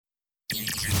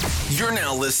You're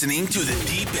now listening to the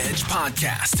Deep Edge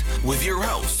Podcast with your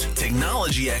host,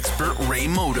 technology expert Ray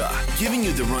Mota, giving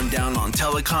you the rundown on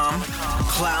telecom,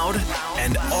 cloud,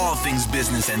 and all things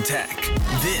business and tech.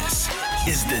 This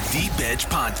is the Deep Edge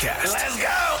Podcast. Let's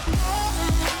go!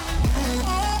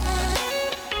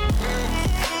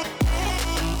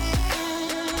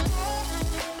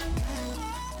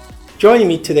 Joining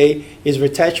me today is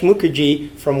Ritesh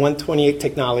Mukherjee from 128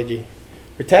 Technology.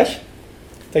 Ritesh,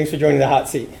 thanks for joining the hot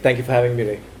seat. Thank you for having me,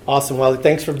 Ray. Awesome. Well,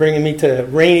 thanks for bringing me to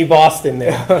rainy Boston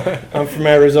there. I'm from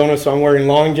Arizona, so I'm wearing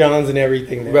long johns and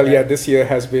everything there. Well, right? yeah, this year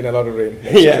has been a lot of rain.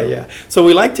 Yeah. So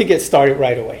we like to get started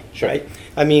right away, Sure. right?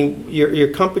 I mean, your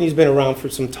company's been around for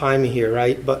some time here,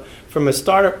 right? But from a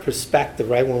startup perspective,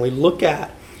 right, when we look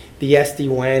at the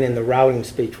SD-WAN and the routing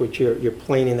space, which you're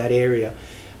playing in that area,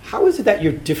 how is it that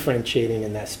you're differentiating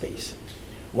in that space?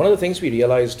 One of the things we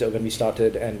realized when we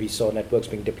started and we saw networks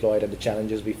being deployed and the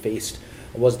challenges we faced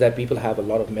was that people have a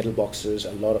lot of metal boxes,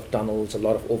 a lot of tunnels, a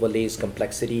lot of overlays,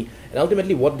 complexity. And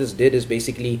ultimately what this did is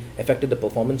basically affected the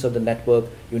performance of the network.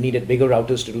 You needed bigger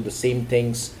routers to do the same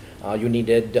things. You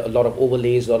needed a lot of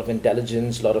overlays, a lot of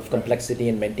intelligence, a lot of complexity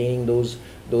in maintaining those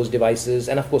devices,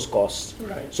 and of course costs.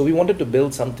 Right. So we wanted to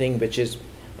build something which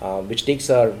takes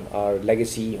our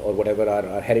legacy or whatever,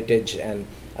 our heritage and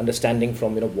understanding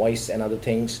from voice and other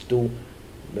things to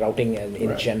routing and in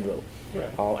Right. general.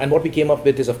 Right. And what we came up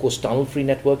with is, of course, tunnel-free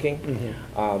networking.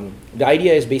 Mm-hmm. The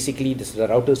idea is basically the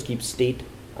routers keep state,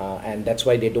 and that's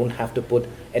why they don't have to put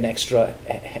an extra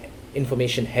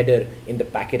information header in the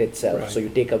packet itself. Right. So you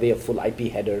take away a full IP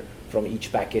header from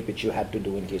each packet, which you had to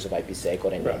do in case of IPsec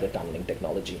or any Right. other tunneling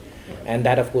technology. Right. And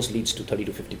that, of course, leads to 30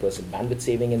 to 50% bandwidth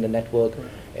saving in the network.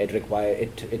 Right.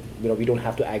 We don't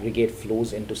have to aggregate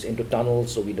flows into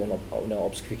tunnels, so we don't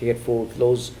obfuscate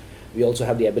flows. We also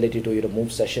have the ability to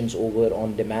move sessions over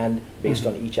on demand based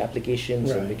on each application,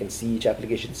 so Right. we can see each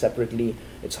application separately.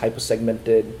 It's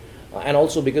hyper-segmented. And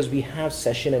also because we have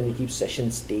session and we keep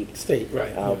session state.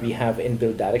 Right. We have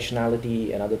inbuilt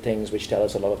directionality and other things which tell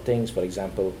us a lot of things. For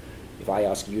example, if I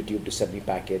ask YouTube to send me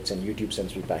packets and YouTube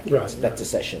sends me packets, Right. that's a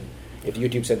session. If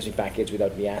YouTube sends me packets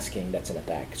without me asking, that's an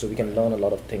attack. So we can learn a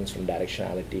lot of things from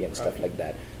directionality and stuff like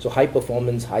that. So high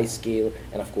performance, high scale,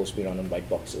 and of course we run on white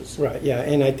boxes. Right, yeah,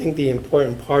 and I think the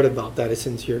important part about that is,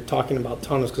 since you're talking about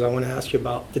tunnels, because I want to ask you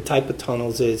about the type of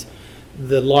tunnels, is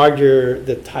the larger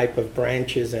the type of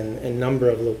branches and number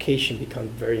of location becomes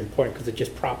very important because it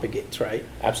just propagates, right?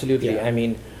 Absolutely. Yeah. I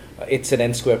mean, it's an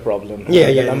n square problem.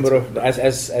 Yeah, The number of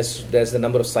as the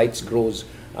number of sites grows,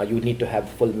 you need to have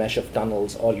full mesh of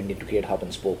tunnels, or you need to create hub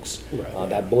and spokes. Right.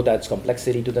 That both adds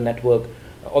complexity to the network.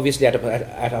 Obviously, at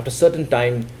a certain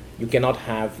time, you cannot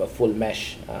have a full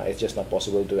mesh. It's just not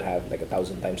possible to have like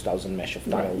 1,000 times 1,000 mesh of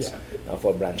tunnels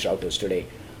for branch routers today.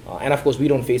 And of course, we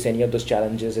don't face any of those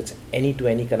challenges. It's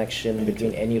any-to-any connection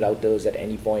between any routers at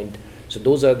any point. So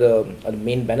those are the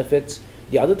main benefits.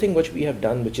 The other thing which we have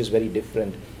done, which is very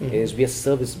different, is we are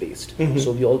service-based.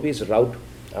 So we always route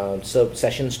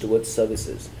sessions towards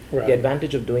services. Right. The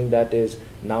advantage of doing that is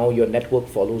now your network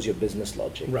follows your business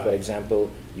logic. Right. For example,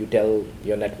 you tell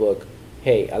your network,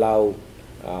 hey, allow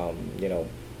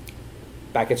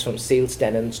packets from sales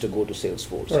tenants to go to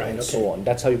Salesforce, Right, and okay. so on.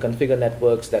 That's how you configure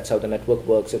networks. That's how the network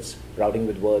works. It's routing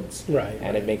with words, Right,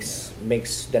 and right. it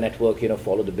makes the network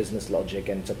follow the business logic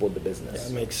and support the Yeah, business.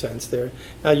 it makes sense there.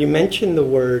 Now, you mentioned the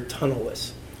word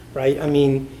tunnelless, right? I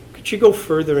mean, could you go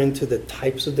further into the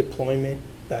types of deployment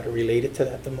that are related to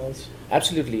that the most?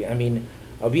 Absolutely. I mean,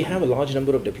 we have a large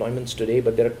number of deployments today,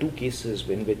 but there are two cases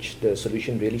in which the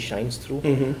solution really shines through.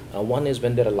 One is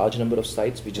when there are a large number of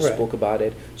sites. We just Right. spoke about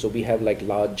it. So we have like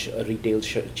large retail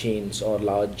chains or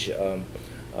large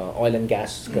oil and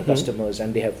gas customers,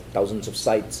 and they have thousands of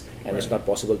sites, and it's Right. not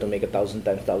possible to make 1,000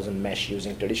 times 1,000 mesh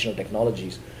using traditional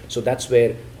technologies. So that's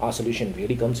where our solution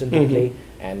really comes into play,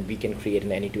 and we can create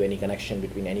an any-to-any connection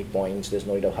between any points. There's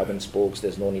no need of hub and spokes.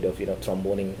 There's no need of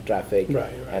thromboning traffic,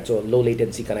 Right. and so low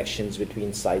latency connections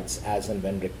between sites as and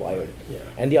when required. Yeah.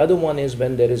 And the other one is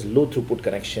when there is low throughput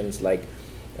connections, like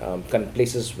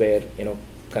places where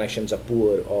connections are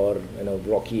poor, or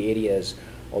rocky areas,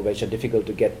 or which are difficult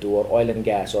to get to, or oil and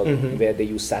gas, or where they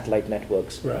use satellite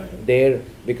networks. Right. There,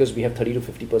 because we have 30 to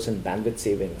 50% bandwidth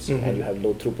savings, and you have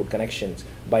low throughput connections,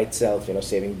 by itself,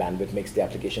 saving bandwidth makes the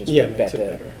applications work makes it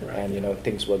better, better, right, and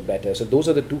things work better. So those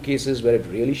are the two cases where it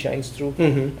really shines through,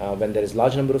 when there is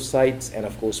large number of sites, and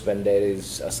of course when there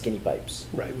is skinny pipes.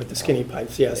 Right, with the skinny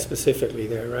pipes, specifically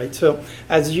there, right? So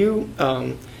as you,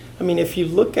 if you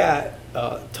look at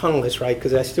tunnelless, right,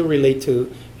 because I still relate to,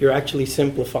 you're actually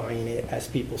simplifying it as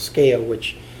people scale,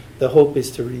 which the hope is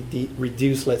to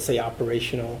reduce, let's say,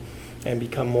 operational and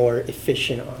become more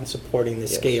efficient on supporting the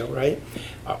Yes. scale, right?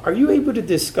 Are you able to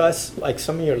discuss like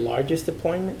some of your largest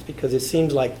deployments? Because it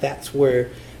seems like that's where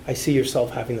I see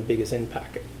yourself having the biggest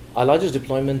impact. Our largest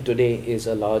deployment today is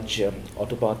a large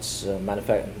auto parts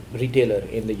retailer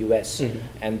in the US,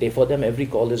 and for them every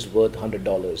call is worth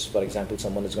 $100. For example,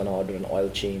 someone is going to order an oil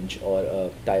change or a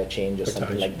tire change or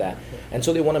something like that, and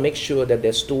so they want to make sure that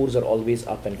their stores are always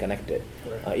up and connected.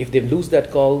 Right. If they lose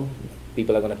that call,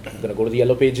 people are going to go to the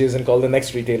yellow pages and call the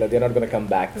next retailer. They're not going to come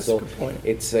back. That's so a good point.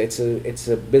 it's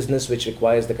a business which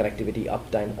requires the connectivity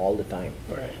uptime all the time.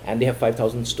 Right. And they have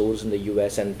 5,000 stores in the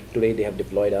US, and today they have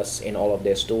deployed us in all of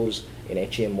their stores in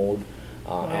HA mode.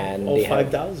 And all they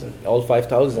 5,000. All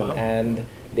 5,000. Wow. And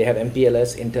they have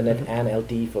MPLS, Internet, and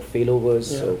LTE for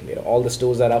failovers. Yeah. So all the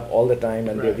stores are up all the time,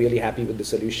 and they're Right. really happy with the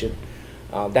solution.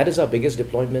 That is our biggest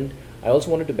deployment. I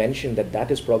also wanted to mention that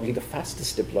is probably the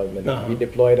fastest deployment. We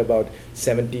deployed about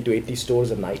 70 to 80 stores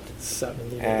a night.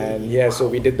 70. And so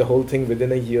we did the whole thing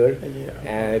within a year,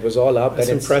 and it was all up. That's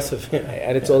and impressive.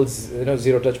 And it's all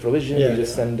zero touch provision. Yeah, You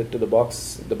just send it to the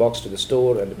box to the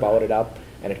store, and power it up,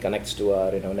 and it connects to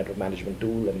our network management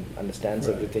tool and understands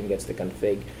everything, gets the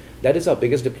config. That is our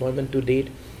biggest deployment to date.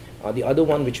 The other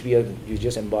one which we're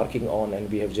just embarking on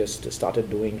and we have just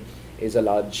started doing is a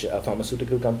large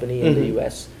pharmaceutical company in the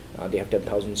US. They have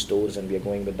 10,000 stores, and we are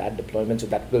going with that deployment. So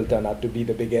that will turn out to be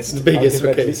the biggest. The biggest,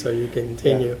 ultimately. okay, so you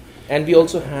continue. Yeah. And we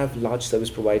also have large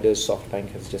service providers. SoftBank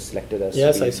has just selected us.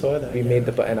 Yes, I saw that. We made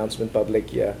the announcement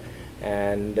public,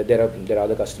 And there are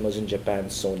other customers in Japan,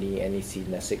 Sony, NEC,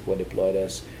 NESIC were deployed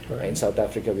us. Right. In South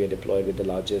Africa, we are deployed with the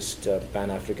largest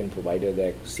Pan-African provider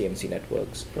there, CMC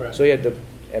Networks. Right. So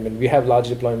we have large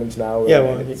deployments now. Yeah,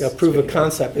 well, you got proof of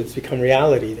concept. It's become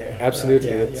reality there.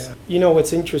 Absolutely. Right? Yeah. You know,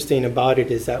 what's interesting about it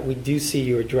is that we do see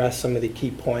you address some of the key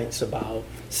points about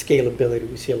scalability.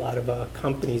 We see a lot of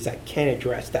companies that can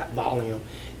address that volume,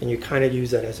 and you kind of use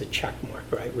that as a check mark,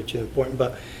 right, which is important.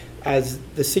 But as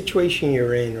the situation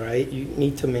you're in, right, you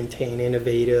need to maintain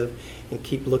innovative and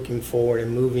keep looking forward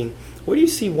and moving. Where do you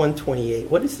see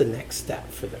 128? What is the next step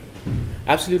for them?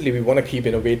 Absolutely, we want to keep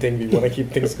innovating. We want to keep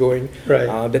things going.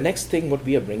 Right. The next thing what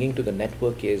we are bringing to the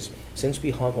network is, since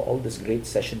we have all this great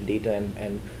session data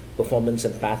and performance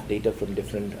and path data from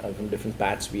different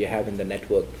paths we have in the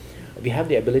network, we have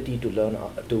the ability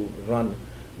to run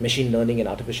machine learning and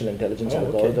artificial intelligence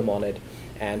algorithm on it,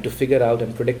 and to figure out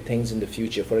and predict things in the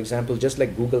future. For example, just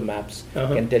like Google Maps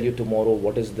can tell you tomorrow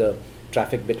what is the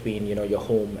traffic between your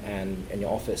home and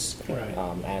your office, Right.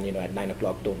 and at 9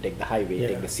 o'clock don't take the highway,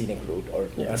 take the scenic route or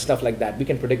Yeah. stuff like that. We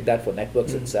can predict that for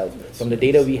networks itself. From the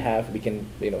data we have, we can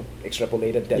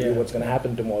extrapolate and tell you what's going to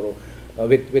happen tomorrow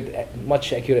with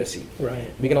much accuracy. Right.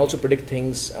 We can also predict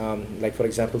things like, for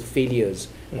example, failures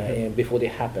before they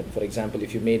happen. For example,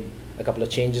 if you made a couple of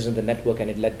changes in the network and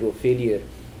it led to a failure,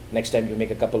 next time you make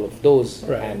a couple of those,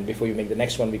 Right. and before you make the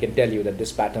next one, we can tell you that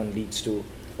this pattern leads to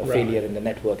a Right. failure in the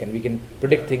network, and we can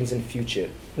predict things in future.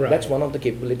 Right. That's one of the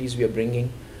capabilities we are bringing.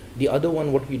 The other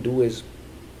one, what we do is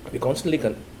we're constantly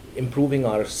improving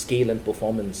our scale and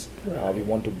performance. Right. We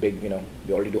want to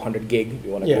we already do 100 gig.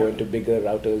 We want to Yeah. go into bigger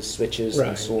routers, switches, Right.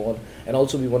 and so on. And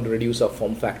also we want to reduce our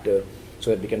form factor so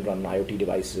that we can run IoT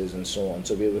devices and so on.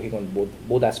 So we're working on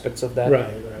both aspects of that,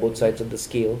 Right. both sides of the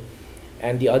scale.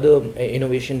 And the other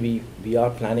innovation we are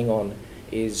planning on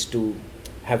is to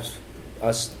have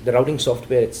the routing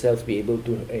software itself be able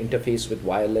to interface with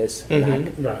wireless,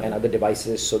 LAN, Right. and other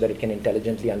devices so that it can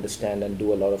intelligently understand and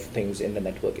do a lot of things in the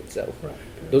network itself. Right.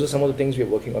 Those are some of the things we're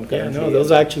working on Yeah, currently. no,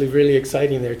 those are actually really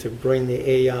exciting there to bring the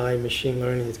AI, machine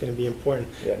learning. It's going to be important.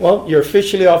 Yeah. Well, you're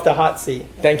officially off the hot seat.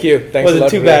 Thank you. Thanks a Wasn't lot,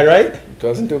 too Ray. bad, right? It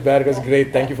wasn't too bad. It was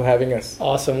great. Thank you for having us.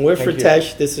 Awesome. We're Thank you.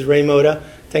 Ritesh. This is Ray Mota.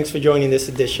 Thanks for joining this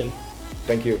edition.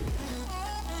 Thank you.